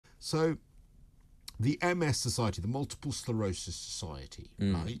So the MS Society, the Multiple Sclerosis Society,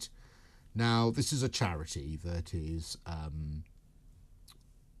 right? Now, this is a charity that is,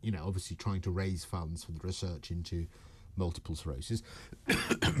 obviously trying to raise funds for the research into multiple sclerosis.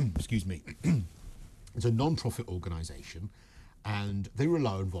 Excuse me. It's a non-profit organisation, and they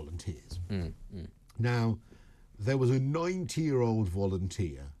rely on volunteers. Now, there was a 90-year-old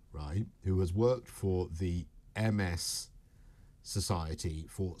volunteer, right, who has worked for the MS Society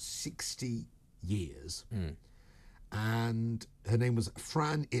for 60 years. And her name was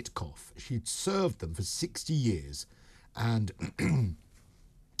Fran Itkoff. She'd served them for 60 years, and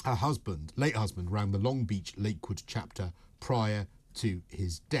her husband, late husband, ran the Long Beach Lakewood chapter prior to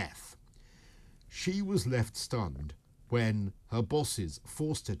his death. She was left stunned when her bosses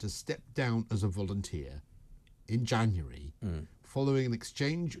forced her to step down as a volunteer in January, following an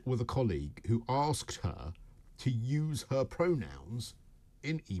exchange with a colleague who asked her to use her pronouns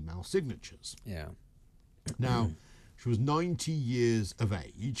in email signatures. Yeah. Now, she was 90 years of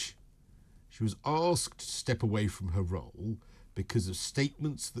age. She was asked to step away from her role because of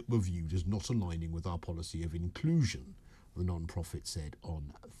statements that were viewed as not aligning with our policy of inclusion, the non-profit said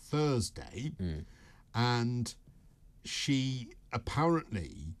on Thursday. And she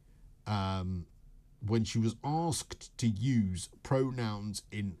apparently, when she was asked to use pronouns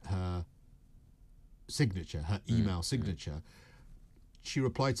in her signature, her email signature, she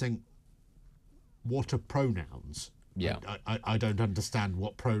replied saying, "What are pronouns? Yeah. I don't understand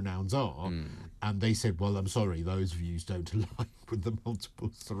what pronouns are." And they said, "Well, I'm sorry, those views don't align with the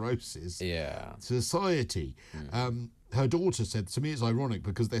Multiple Sclerosis Society." Her daughter said, "To me it's ironic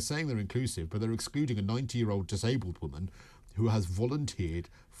because they're saying they're inclusive, but they're excluding a 90-year-old disabled woman who has volunteered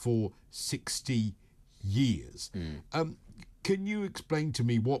for 60 years. Can you explain to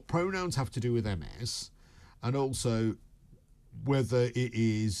me what pronouns have to do with MS, and also whether it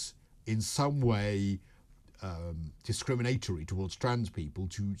is in some way discriminatory towards trans people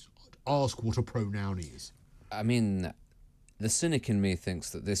to ask what a pronoun is?" I mean, the cynic in me thinks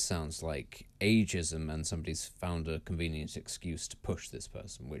that this sounds like ageism and somebody's found a convenient excuse to push this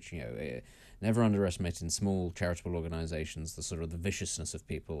person, which, never underestimate in small charitable organisations the sort of the viciousness of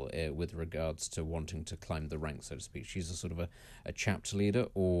people with regards to wanting to climb the ranks, so to speak. She's a sort of a chapter leader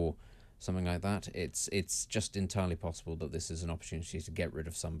or something like that. It's just entirely possible that this is an opportunity to get rid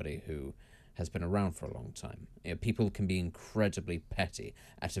of somebody who has been around for a long time. People can be incredibly petty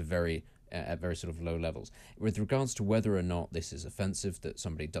at very sort of low levels. With regards to whether or not this is offensive, that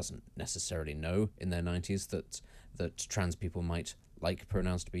somebody doesn't necessarily know in their 90s that trans people might like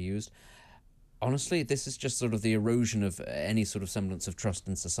pronouns to be used, honestly, this is just sort of the erosion of any sort of semblance of trust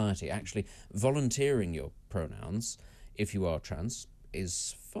in society. Actually, volunteering your pronouns, if you are trans,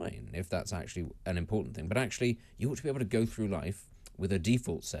 is fine, if that's actually an important thing. But actually, you ought to be able to go through life with a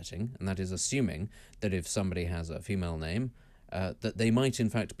default setting, and that is assuming that if somebody has a female name, that they might in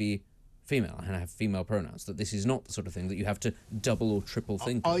fact be female and have female pronouns, that this is not the sort of thing that you have to double or triple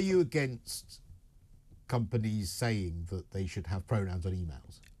think Are of. you against companies saying that they should have pronouns on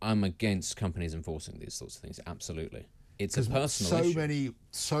emails? I'm against companies enforcing these sorts of things, absolutely. It's a personal issue.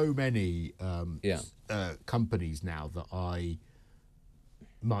 So many companies now that I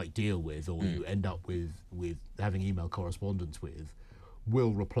might deal with, or you end up with having email correspondence with,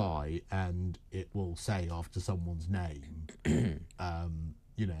 will reply and it will say after someone's name,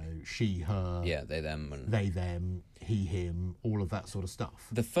 she, her, they, them, and they, them, he, him, all of that sort of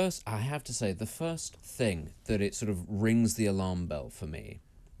stuff. I have to say, the first thing that it sort of rings the alarm bell for me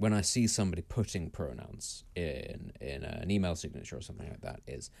when I see somebody putting pronouns in an email signature or something like that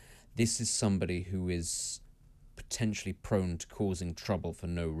is, this is somebody who is potentially prone to causing trouble for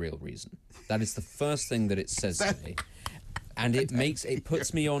no real reason. That is the first thing that it says to me. And it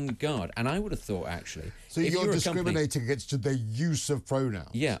puts me on guard. And I would have thought, actually... So you're discriminating against the use of pronouns?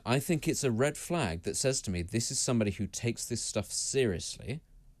 Yeah, I think it's a red flag that says to me, this is somebody who takes this stuff seriously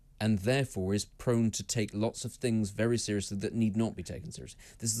and therefore is prone to take lots of things very seriously that need not be taken seriously.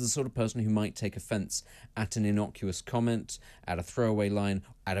 This is the sort of person who might take offence at an innocuous comment, at a throwaway line,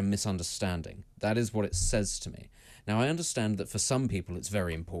 at a misunderstanding. That is what it says to me. Now, I understand that for some people it's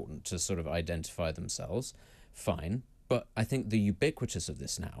very important to sort of identify themselves. Fine. But I think the ubiquitous of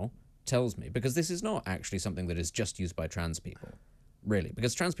this now tells me, because this is not actually something that is just used by trans people, really,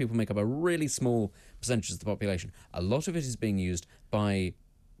 because trans people make up a really small percentage of the population. A lot of it is being used by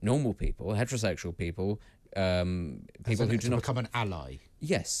normal people, heterosexual people, people who do not become an ally.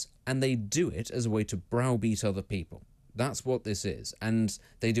 Yes, and they do it as a way to browbeat other people. That's what this is, and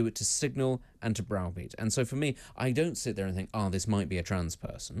they do it to signal and to browbeat. And so for me, I don't sit there and think, this might be a trans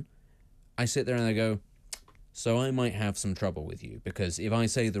person. I sit there and I go, So I might have some trouble with you because if I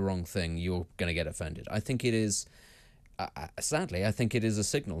say the wrong thing, you're going to get offended. I think it is, sadly, I think it is a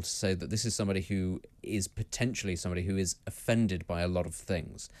signal to say that this is somebody who is potentially somebody who is offended by a lot of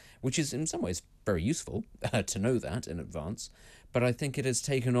things, which is in some ways very useful to know that in advance. But I think it has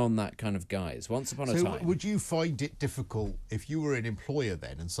taken on that kind of guise. Once upon a time. So would you find it difficult if you were an employer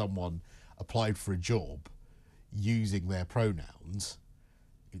then and someone applied for a job using their pronouns?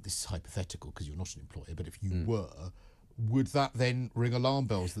 This is hypothetical because you're not an employer, but if you were, would that then ring alarm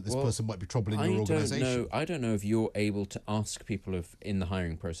bells that this person might be trouble in your organisation? I don't know if you're able to ask people if in the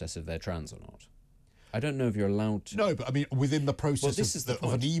hiring process if they're trans or not. I don't know if you're allowed to. No, but I mean, within the process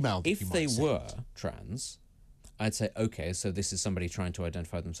of an email that if you might they send. were trans, I'd say, okay, so this is somebody trying to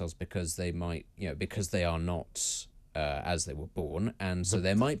identify themselves because they might, because they are not as they were born, and so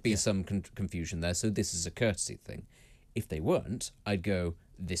there might be some confusion there, so this is a courtesy thing. If they weren't, I'd go,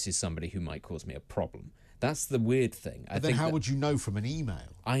 this is somebody who might cause me a problem. That's the weird thing. But then how would you know from an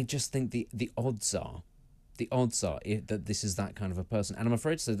email? I just think the odds are that this is that kind of a person. And I'm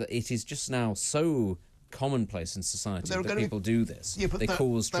afraid to say that it is just now so commonplace in society that people do this. Yeah, but they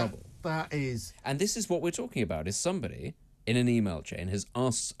cause trouble. That is... And this is what we're talking about, is somebody in an email chain has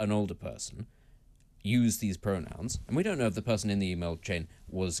asked an older person use these pronouns, and we don't know if the person in the email chain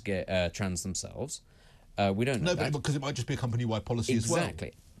was trans themselves. We don't know. No, but because it might just be a company-wide policy as well.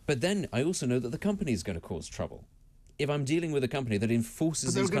 Exactly. But then I also know that the company is going to cause trouble. If I'm dealing with a company that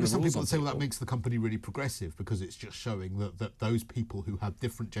enforces these kind of rules on people... But there are going to be some people that say, well, that makes the company really progressive because it's just showing that those people who have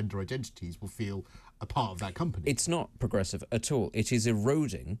different gender identities will feel a part of that company. It's not progressive at all. It is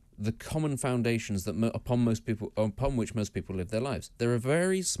eroding the common foundations that upon which most people live their lives. There are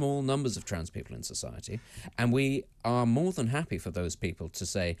very small numbers of trans people in society, and we are more than happy for those people to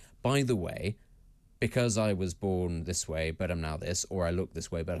say, by the way, because I was born this way, but I'm now this, or I look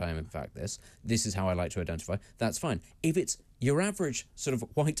this way, but I am in fact this. This is how I like to identify. That's fine. If it's your average sort of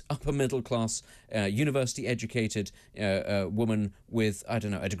white upper middle class, university-educated woman with, I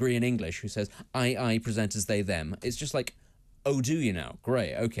don't know, a degree in English who says, I present as they, them, it's just like, oh, do you now?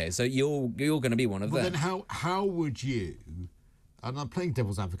 Great, okay, so you're going to be one of them. Then how would you, and I'm playing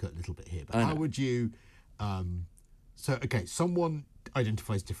devil's advocate a little bit here, but how would you, someone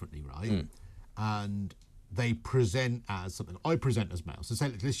identifies differently, right? And they present as something. I present as male. So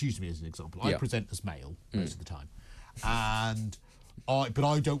let's use me as an example. I present as male most of the time, but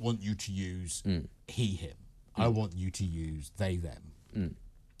I don't want you to use he, him. I want you to use they, them,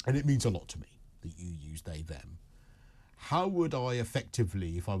 and it means a lot to me that you use they, them. How would I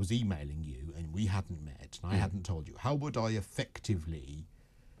effectively, if I was emailing you and we hadn't met and I hadn't told you, how would I effectively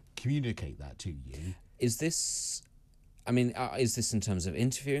communicate that to you? Is this in terms of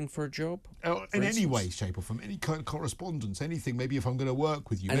interviewing for a job? In any way, shape or form, any kind of correspondence, anything. Maybe if I'm going to work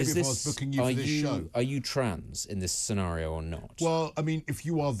with you, maybe if I was booking you for this show. Are you trans in this scenario or not? Well, I mean, if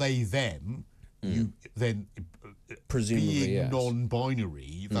you are they, them, you then presumably being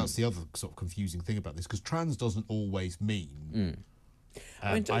non-binary, that's the other sort of confusing thing about this, because trans doesn't always mean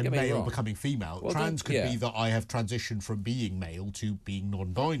I'm male becoming female. Well, trans could be that I have transitioned from being male to being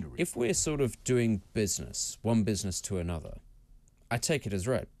non-binary. If we're sort of doing business, one business to another, I take it as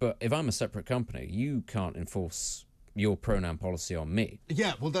read. But if I'm a separate company, you can't enforce your pronoun policy on me.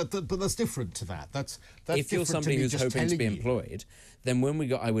 Yeah, well, but that's different to that. That's if you're somebody who's hoping to be employed, then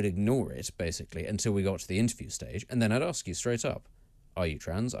when I would ignore it, basically, until we got to the interview stage, and then I'd ask you straight up, are you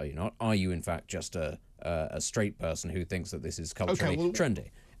trans? Are you not? Are you, in fact, just a straight person who thinks that this is culturally trendy?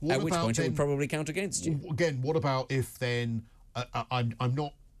 At which point it would probably count against you. Again, what about if then I'm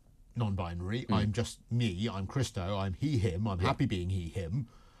not non-binary, I'm just me, I'm Cristo, I'm he, him, I'm happy being he, him,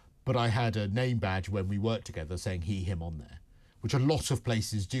 but I had a name badge when we worked together saying he, him on there, which a lot of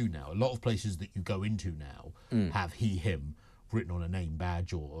places do now. A lot of places that you go into now have he, him written on a name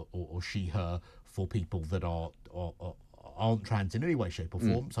badge or she, her for people that aren't trans in any way, shape or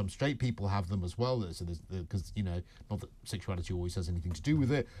form. Some straight people have them as well, because, not that sexuality always has anything to do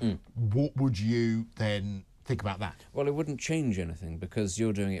with it. What would you then think about that? Well, it wouldn't change anything because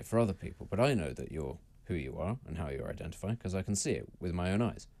you're doing it for other people, but I know that you're who you are and how you identify because I can see it with my own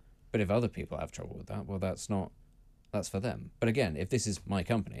eyes. But if other people have trouble with that, well, that's for them. But again, if this is my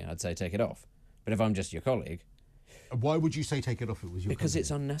company, I'd say take it off. But if I'm just your colleague... Why would you say take it off if it was your Because company?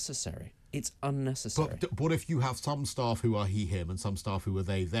 it's unnecessary. It's unnecessary. But what if you have some staff who are he, him, and some staff who are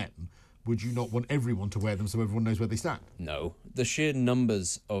they, them? Would you not want everyone to wear them so everyone knows where they stand? No. The sheer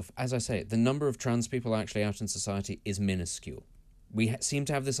numbers of, as I say, the number of trans people actually out in society is minuscule. We seem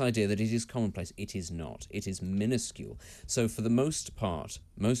to have this idea that it is commonplace. It is not. It is minuscule. So for the most part,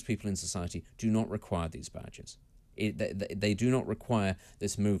 most people in society do not require these badges. They do not require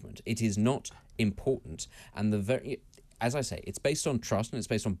this movement. It is not important, and as I say, it's based on trust and it's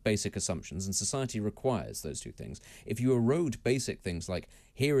based on basic assumptions, and society requires those two things. If you erode basic things like,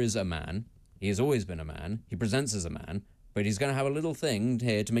 here is a man, he has always been a man, he presents as a man, but he's going to have a little thing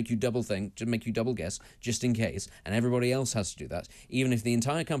here to make you double think, to make you double guess, just in case, and everybody else has to do that. Even if the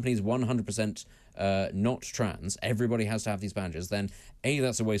entire company is 100% not trans, everybody has to have these badges, then A,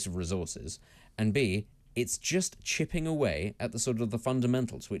 that's a waste of resources, and B, it's just chipping away at the sort of the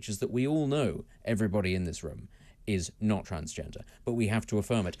fundamentals, which is that we all know everybody in this room is not transgender, but we have to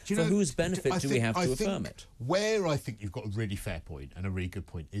affirm it. For whose benefit do we have to affirm it? Where I think you've got a really fair point and a really good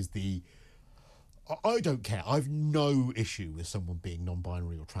point is I don't care. I've no issue with someone being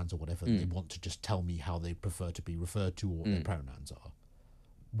non-binary or trans or whatever. They want to just tell me how they prefer to be referred to or what their pronouns are.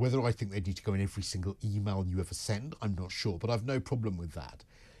 Whether I think they need to go in every single email you ever send, I'm not sure, but I've no problem with that.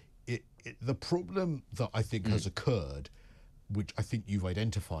 The problem that I think has occurred, which I think you've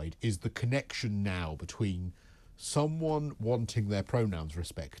identified, is the connection now between someone wanting their pronouns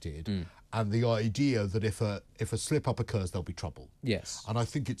respected and the idea that if a slip up occurs, there'll be trouble. Yes. And I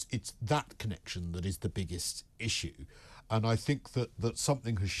think it's that connection that is the biggest issue. And I think that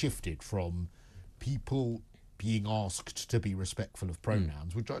something has shifted from people being asked to be respectful of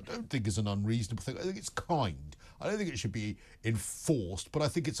pronouns, which I don't think is an unreasonable thing. I think it's kind. I don't think it should be enforced, but I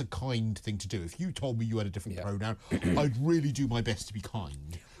think it's a kind thing to do. If you told me you had a different pronoun, I'd really do my best to be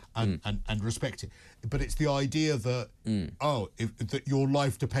kind and respect it. But it's the idea that, that your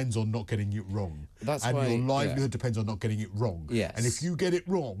life depends on not getting it wrong. That's and why, your livelihood depends on not getting it wrong. Yes. And if you get it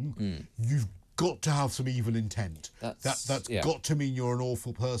wrong, you've got to have some evil intent. That's got to mean you're an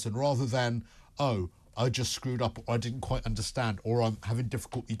awful person, rather than, I just screwed up, or I didn't quite understand, or I'm having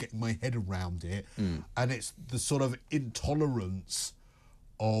difficulty getting my head around it. And it's the sort of intolerance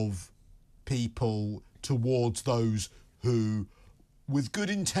of people towards those who, with good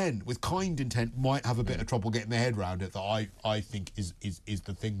intent, with kind intent, might have a bit of trouble getting their head around it, that I think is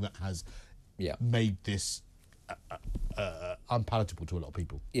the thing that has made this unpalatable to a lot of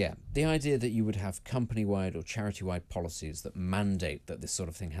people. Yeah, the idea that you would have company-wide or charity-wide policies that mandate that this sort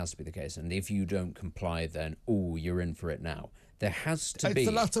of thing has to be the case, and if you don't comply, then, you're in for it now. There has to be... It's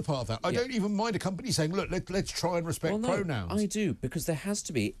the latter part of that. I don't even mind a company saying, look, let's try and respect pronouns. I do, because there has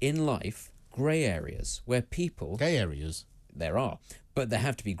to be, in life, grey areas where people... Gay areas? There are, but there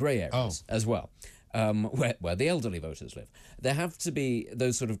have to be grey areas as well. Where the elderly voters live. There have to be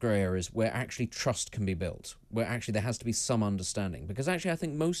those sort of grey areas where actually trust can be built, where actually there has to be some understanding. Because actually I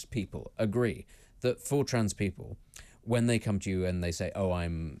think most people agree that for trans people, when they come to you and they say,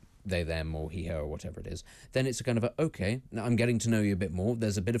 I'm they, them, or he, her, or whatever it is, then it's a kind of okay, now I'm getting to know you a bit more.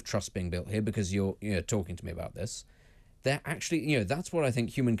 There's a bit of trust being built here because you're talking to me about this. They're actually, that's what I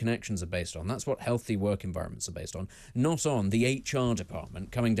think human connections are based on. That's what healthy work environments are based on. Not on the HR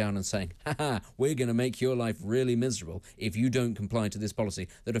department coming down and saying, we're going to make your life really miserable if you don't comply to this policy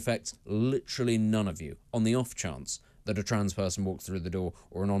that affects literally none of you, on the off chance that a trans person walks through the door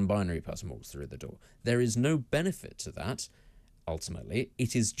or a non-binary person walks through the door. There is no benefit to that, ultimately.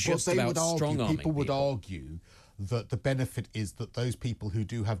 It is just about strong-arming people. People would argue that the benefit is that those people who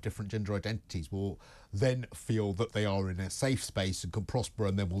do have different gender identities will then feel that they are in a safe space and can prosper,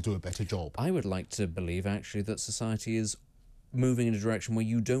 and then will do a better job. I would like to believe, actually, that society is moving in a direction where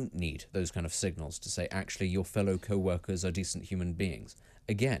you don't need those kind of signals to say, actually, your fellow co-workers are decent human beings.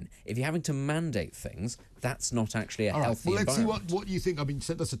 Again, if you're having to mandate things, that's not actually a healthy environment. Let's see what you think. I mean,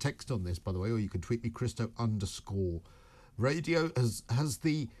 send us a text on this, by the way, or you can tweet me, Cristo_radio. Has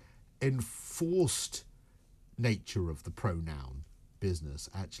the enforced nature of the pronoun business,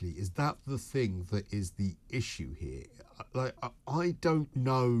 actually, is that the thing that is the issue here? Like, I don't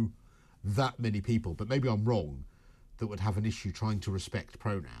know that many people, but maybe I'm wrong, that would have an issue trying to respect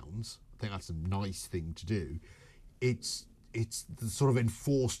pronouns. I think that's a nice thing to do. It's the sort of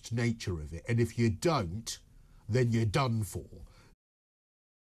enforced nature of it, and if you don't, then you're done for.